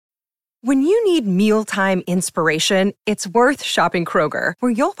When you need mealtime inspiration, it's worth shopping Kroger,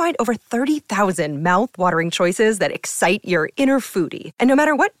 where you'll find over 30,000 mouth-watering choices that excite your inner foodie. And no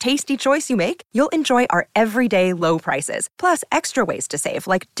matter what tasty choice you make, you'll enjoy our everyday low prices, plus extra ways to save,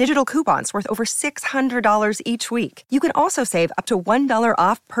 like digital coupons worth over $600 each week. You can also save up to $1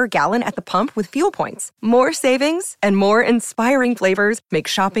 off per gallon at the pump with fuel points. More savings and more inspiring flavors make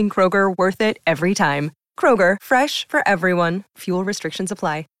shopping Kroger worth it every time. Kroger, fresh for everyone. Fuel restrictions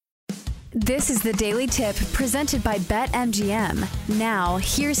apply. This is the Daily Tip presented by BetMGM. Now,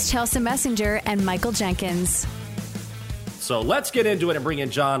 here's Chelsea Messenger and Michael Jenkins. So let's get into it and bring in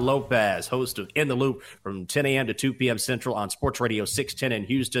John Lopez, host of In the Loop from 10 a.m. to 2 p.m. Central on Sports Radio 610 in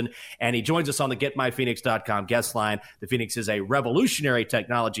Houston. And he joins us on the GetMyPhoenix.com guest line. The Phoenix is a revolutionary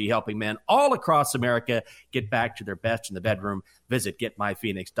technology helping men all across America get back to their best in the bedroom. Visit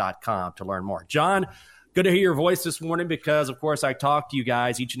GetMyPhoenix.com to learn more. John, good to hear your voice this morning because, of course, I talk to you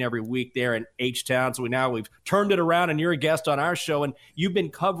guys each and every week there in H-Town. So we've turned it around, and you're a guest on our show, and you've been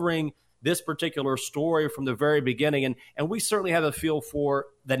covering this particular story from the very beginning. And we certainly have a feel for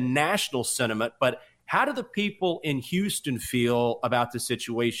the national sentiment, but how do the people in Houston feel about the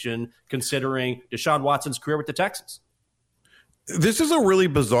situation, considering Deshaun Watson's career with the Texans? This is a really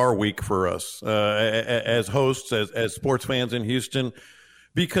bizarre week for us as hosts, as sports fans in Houston,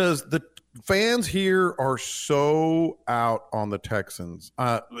 because the fans here are so out on the Texans,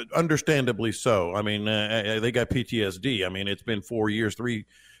 understandably so. I mean, they got PTSD. I mean, it's been 4 years, three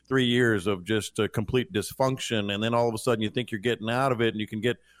years of just complete dysfunction, and then all of a sudden you think you're getting out of it, and you can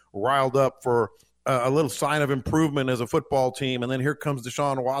get riled up for a little sign of improvement as a football team, and then here comes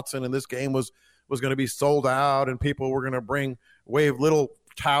Deshaun Watson, and this game was going to be sold out, and people were going to wave little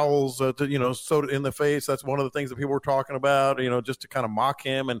towels to soda in the face. That's one of the things that people were talking about, just to kind of mock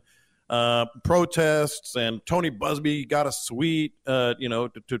him, and protests, and Tony Busby got a suite,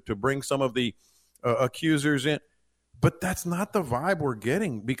 to bring some of the accusers in. But that's not the vibe we're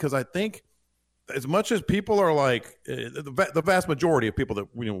getting, because I think as much as people are like the vast majority of people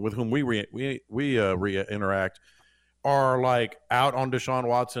that with whom we interact are like out on Deshaun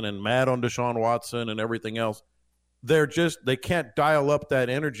Watson and mad on Deshaun Watson and everything else. They can't dial up that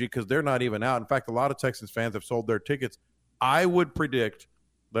energy because they're not even out. In fact, a lot of Texans fans have sold their tickets. I would predict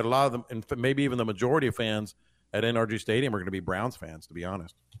that a lot of them, and maybe even the majority of fans at NRG Stadium, are going to be Browns fans, to be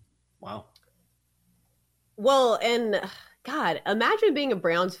honest. Wow. Well, and God, imagine being a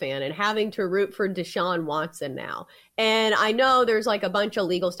Browns fan and having to root for Deshaun Watson now. And I know there's like a bunch of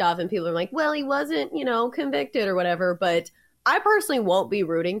legal stuff and people are like, well, he wasn't, convicted or whatever. But I personally won't be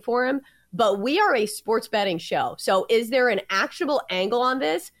rooting for him. But we are a sports betting show. So is there an actionable angle on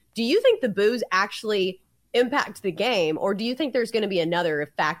this? Do you think the boos actually impact the game, or do you think there's going to be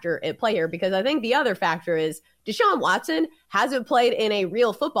another factor at play here? Because I think the other factor is Deshaun Watson hasn't played in a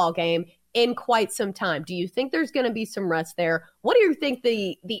real football game in quite some time. Do you think there's going to be some rust there? What do you think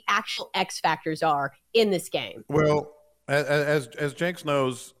the actual X factors are in this game? Well, as Jenks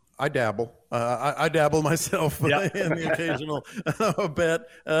knows, I dabble. I dabble myself in the occasional bet.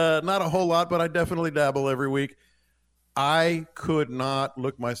 Not a whole lot, but I definitely dabble every week. I could not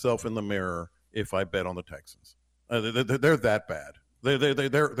look myself in the mirror if I bet on the Texans. They're that bad.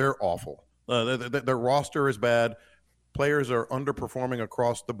 They're awful. Their roster is bad. Players are underperforming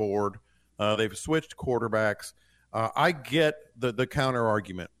across the board. They've switched quarterbacks. I get the counter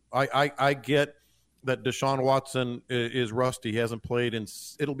argument. I get that Deshaun Watson is rusty. He hasn't played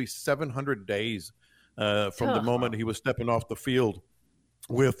it'll be 700 days from the moment he was stepping off the field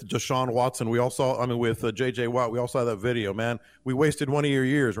with Deshaun Watson. We all saw, with J.J. Watt, we all saw that video, man. We wasted one of your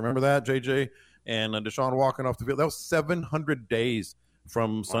years. Remember that, J.J.? And Deshaun walking off the field. That was 700 days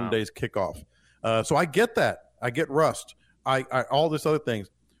from Sunday's kickoff. So I get that. I get rust. I all this other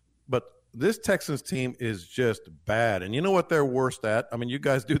things. But this Texans team is just bad. And you know what they're worst at? You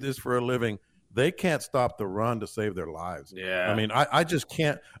guys do this for a living. They can't stop the run to save their lives. Yeah. I just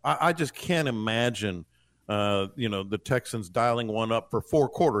can't. I just can't imagine. The Texans dialing one up for 4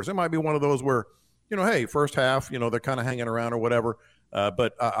 quarters. It might be one of those where, hey, first half, they're kind of hanging around or whatever.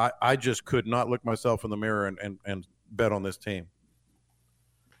 But I just could not look myself in the mirror and bet on this team.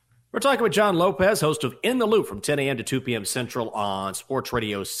 We're talking with John Lopez, host of In the Loop from 10 a.m. to 2 p.m. Central on Sports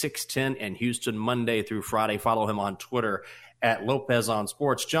Radio 610 in Houston, Monday through Friday. Follow him on Twitter at Lopez on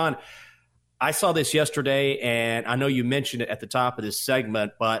Sports. John, I saw this yesterday, and I know you mentioned it at the top of this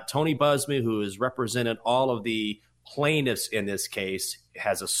segment, but Tony Busby, who has represented all of the plaintiffs in this case,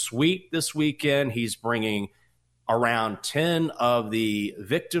 has a suite this weekend. He's bringing around 10 of the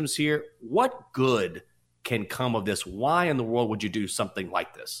victims here. What good can come of this? Why in the world would you do something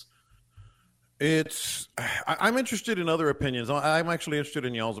like this? I'm interested in other opinions. I'm actually interested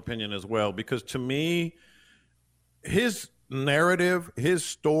in y'all's opinion as well, because to me, his narrative, his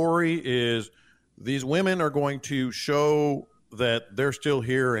story is these women are going to show that they're still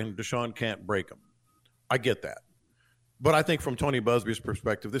here and Deshaun can't break them. I get that. But I think from Tony Busby's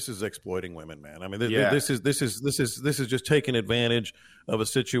perspective, this is exploiting women, man. I mean, this is just taking advantage of a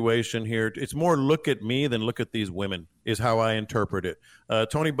situation here. It's more look at me than look at these women is how I interpret it.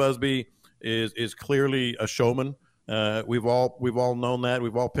 Tony Busby is clearly a showman. We've all known that.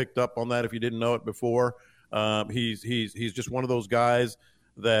 We've all picked up on that if you didn't know it before. He's just one of those guys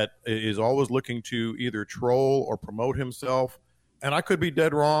that is always looking to either troll or promote himself. And I could be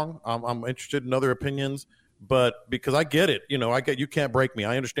dead wrong. I'm interested in other opinions. But because I get it, you can't break me.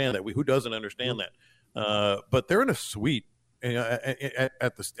 I understand that. Who doesn't understand that? But they're in a suite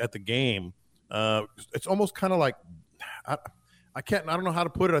at the game. It's almost kind of like I don't know how to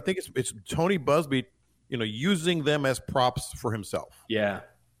put it. I think it's Tony Busby, using them as props for himself. Yeah.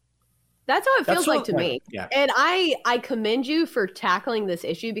 That's how it feels like to me. Yeah. And I commend you for tackling this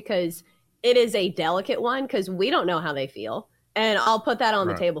issue, because it is a delicate one, because we don't know how they feel. And I'll put that on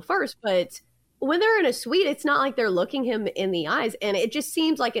the table first. But when they're in a suite, it's not like they're looking him in the eyes. And it just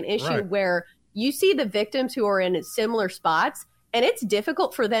seems like an issue where you see the victims who are in similar spots, and it's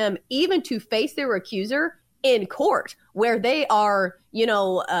difficult for them even to face their accuser in court, where they are,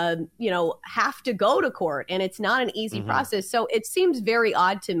 have to go to court, and it's not an easy process. So it seems very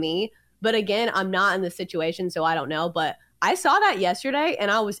odd to me. But again, I'm not in the situation, so I don't know. But I saw that yesterday, and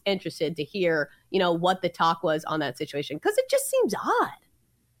I was interested to hear, what the talk was on that situation, because it just seems odd.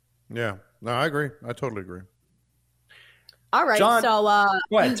 Yeah. No, I agree. I totally agree. All right. John, So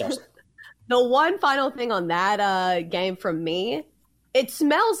go ahead, Charles. The one final thing on that game from me, it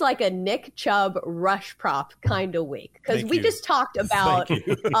smells like a Nick Chubb rush prop kind of week, because we just talked about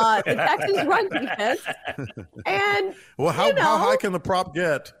the Texans run defense. And how high can the prop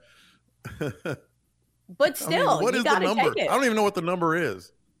get? But still, what is the number? I don't even know what the number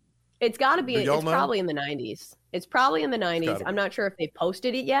is. It's got to be. It's probably in the 90s. It's probably in the 90s. I'm not sure if they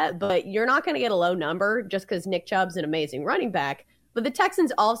posted it yet, but you're not going to get a low number just because Nick Chubb's an amazing running back. But the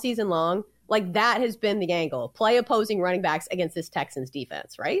Texans all season long, like, that has been the angle. Play opposing running backs against this Texans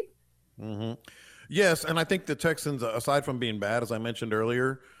defense, right? Mm-hmm. Yes, and I think the Texans, aside from being bad, as I mentioned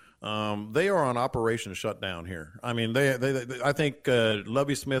earlier, they are on operation shutdown here. I mean, I think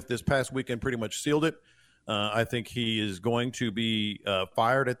Lovie Smith this past weekend pretty much sealed it. I think he is going to be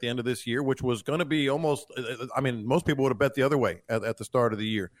fired at the end of this year, which was going to be almost most people would have bet the other way at the start of the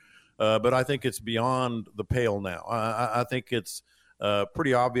year. But I think it's beyond the pale now. I think it's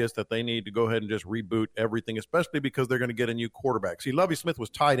pretty obvious that they need to go ahead and just reboot everything, especially because they're going to get a new quarterback. See, Lovie Smith was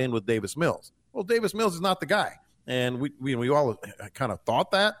tied in with Davis Mills. Well, Davis Mills is not the guy. And we all kind of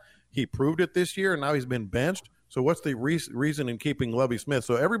thought that. He proved it this year, and now he's been benched. So what's the reason in keeping Lovie Smith?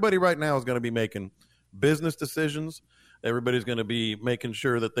 So everybody right now is going to be making business decisions. Everybody's going to be making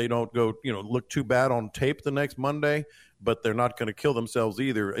sure that they don't go, look too bad on tape the next Monday, but they're not going to kill themselves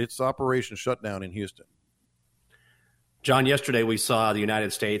either. It's Operation Shutdown in Houston. John, yesterday we saw the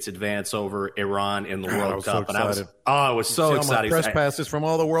United States advance over Iran in the World Cup. So excited. I was so excited. Press passes from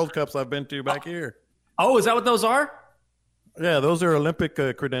all the World Cups I've been to back here. Oh, is that what those are? Yeah, those are Olympic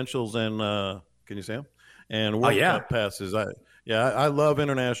credentials and can you say them? And World Cup passes. I love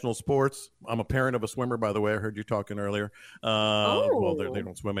international sports. I'm a parent of a swimmer, by the way. I heard you talking earlier. Well, they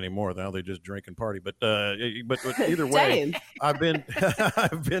don't swim anymore now; they just drink and party. But either way, I've been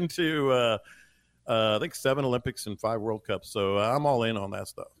to I think 7 Olympics and 5 World Cups. So I'm all in on that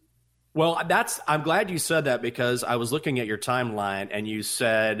stuff. Well, I'm glad you said that, because I was looking at your timeline and you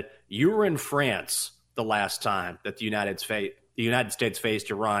said you were in France the last time that the United States faced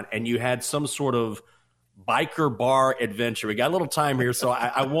Iran, and you had some sort of biker bar adventure. We got a little time here, so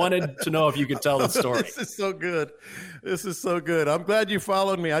I wanted to know if you could tell the story. This is so good. I'm glad you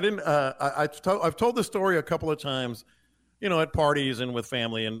followed me. I didn't. I've told the story a couple of times, at parties and with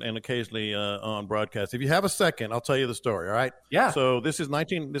family, and occasionally on broadcast. If you have a second, I'll tell you the story. All right. Yeah. So this is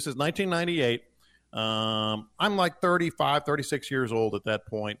 1998. I'm like 35, 36 years old at that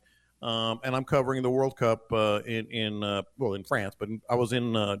point. And I'm covering the World Cup in France, but I was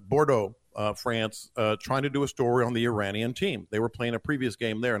in Bordeaux, France, trying to do a story on the Iranian team. They were playing a previous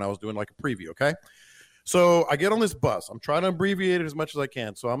game there, and I was doing like a preview, okay? So I get on this bus. I'm trying to abbreviate it as much as I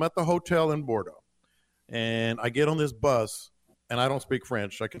can. So I'm at the hotel in Bordeaux, and I get on this bus, and I don't speak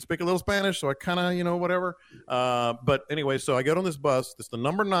French. I can speak a little Spanish, so I kind of, whatever. But anyway, so I get on this bus. It's the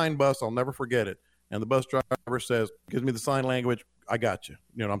number 9 bus. I'll never forget it. And the bus driver gives me the sign language. I got you.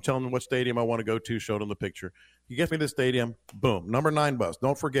 I'm telling them what stadium I want to go to, showed them the picture. He gets me to the stadium, boom, number 9 bus.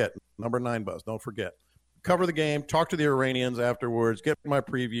 Don't forget, number 9 bus, don't forget. Cover the game, talk to the Iranians afterwards, get my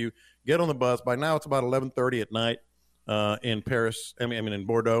preview, get on the bus. By now it's about 11:30 at night in Paris, in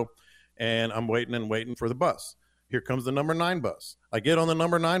Bordeaux, and I'm waiting for the bus. Here comes the number 9 bus. I get on the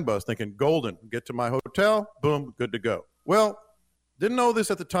number 9 bus thinking, golden, get to my hotel, boom, good to go. Well, didn't know this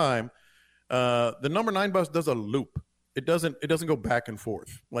at the time. The number 9 bus does a loop. It doesn't go back and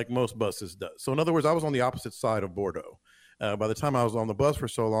forth like most buses does. So in other words, I was on the opposite side of Bordeaux. By the time I was on the bus for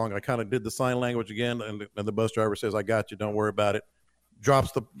so long, I kind of did the sign language again, and the bus driver says, I got you, don't worry about it.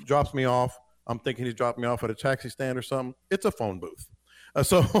 Drops me off. I'm thinking he's dropped me off at a taxi stand or something. It's a phone booth.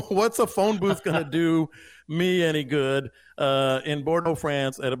 So what's a phone booth going to do me any good in Bordeaux,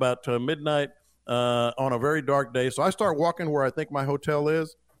 France at about midnight on a very dark day? So I start walking where I think my hotel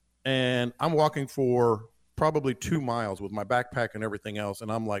is, and I'm walking for probably 2 miles with my backpack and everything else,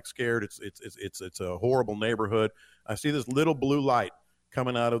 and I'm like scared. It's a horrible neighborhood. I see this little blue light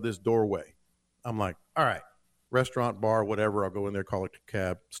coming out of this doorway. I'm like, all right, restaurant, bar, whatever. I'll go in there, call a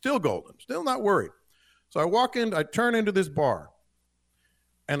cab. Still golden, still not worried. So I walk in, I turn into this bar,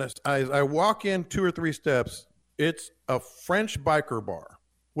 and as I walk in 2 or 3 steps, it's a French biker bar,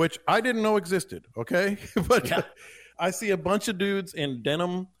 which I didn't know existed. Okay, but yeah. I see a bunch of dudes in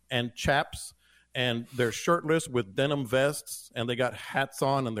denim and chaps, and they're shirtless with denim vests, and they got hats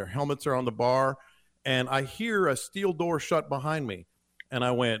on, and their helmets are on the bar. And I hear a steel door shut behind me, and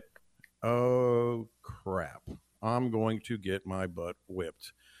I went, oh, crap. I'm going to get my butt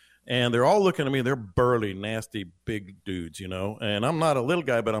whipped. And they're all looking at me. They're burly, nasty, big dudes, And I'm not a little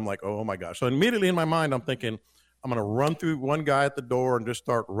guy, but I'm like, oh, my gosh. So immediately in my mind, I'm thinking, I'm going to run through one guy at the door and just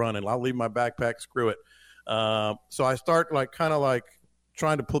start running. I'll leave my backpack, screw it. So I start kind of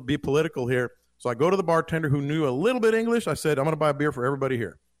trying to be political here. So I go to the bartender who knew a little bit English. I said, I'm going to buy a beer for everybody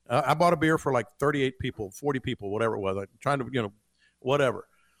here. I bought a beer for 38 people, 40 people, whatever it was. I'm trying to, whatever.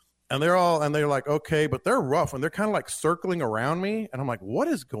 And they're like, okay, but they're rough. And they're kind of circling around me. And I'm like, what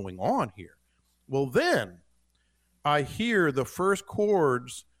is going on here? Well, then I hear the first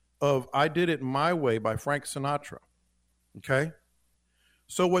chords of I Did It My Way by Frank Sinatra. Okay.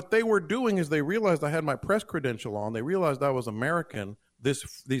 So what they were doing is they realized I had my press credential on. They realized I was American.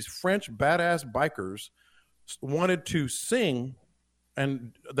 These French badass bikers wanted to sing,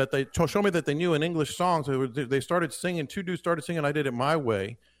 and that they show me that they knew an English song. So they started singing. 2 dudes started singing I Did It My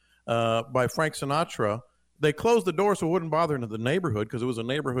Way by Frank Sinatra. They closed the door so it wouldn't bother into the neighborhood because it was a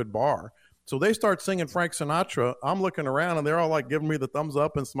neighborhood bar. So they start singing Frank Sinatra. I'm looking around, and they're all giving me the thumbs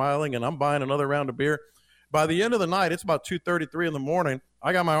up and smiling, and I'm buying another round of beer. By the end of the night, it's about 2:30, 3 in the morning.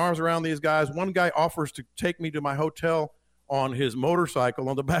 I got my arms around these guys. One guy offers to take me to my hotel on his motorcycle,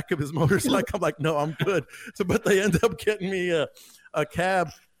 on the back of his motorcycle. I'm like, no, I'm good. So, but they end up getting me a cab.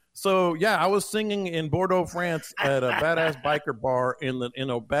 So yeah, I was singing in Bordeaux, France at a badass biker bar in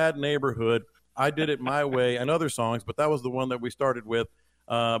a bad neighborhood. I Did It My Way and other songs, but that was the one that we started with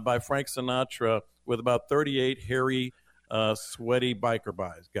by Frank Sinatra with about 38 hairy, sweaty biker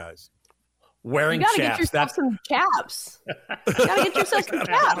guys. Wearing chaps. You gotta get yourself some chaps. You gotta get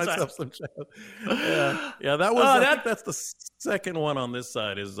yourself some chaps. Yeah, that was. I think that's the second one on this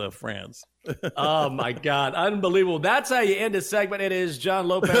side is France. Oh my God, unbelievable! That's how you end a segment. It is John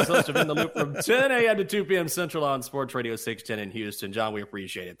Lopez, host of In the Loop, from 10 a.m. to 2 p.m. Central on Sports Radio 610 in Houston. John, we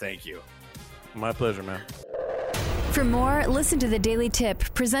appreciate it. Thank you. My pleasure, man. For more, listen to the Daily Tip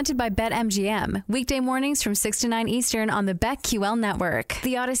presented by BetMGM. Weekday mornings from 6 to 9 Eastern on the BetQL network,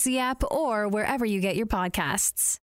 the Odyssey app, or wherever you get your podcasts.